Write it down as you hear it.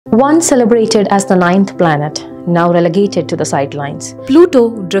Once celebrated as the ninth planet, now relegated to the sidelines.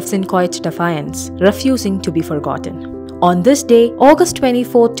 Pluto drifts in quiet defiance, refusing to be forgotten. On this day, August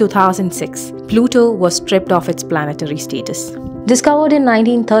 24, 2006, Pluto was stripped of its planetary status. Discovered in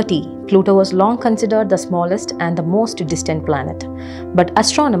 1930, Pluto was long considered the smallest and the most distant planet. But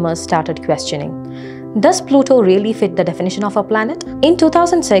astronomers started questioning, does Pluto really fit the definition of a planet? In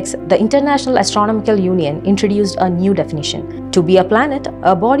 2006, the International Astronomical Union introduced a new definition. To be a planet,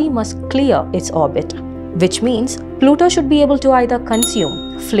 a body must clear its orbit, which means Pluto should be able to either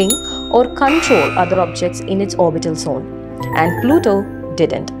consume, fling, or control other objects in its orbital zone. And Pluto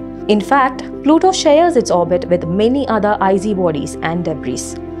didn't. In fact, Pluto shares its orbit with many other icy bodies and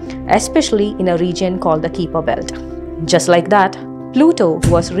debris, especially in a region called the Kuiper Belt. Just like that, Pluto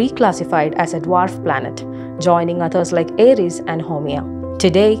was reclassified as a dwarf planet, joining others like Eris and Haumea.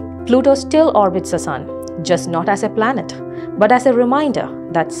 Today, Pluto still orbits the Sun, just not as a planet, but as a reminder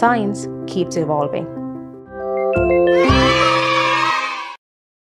that science keeps evolving.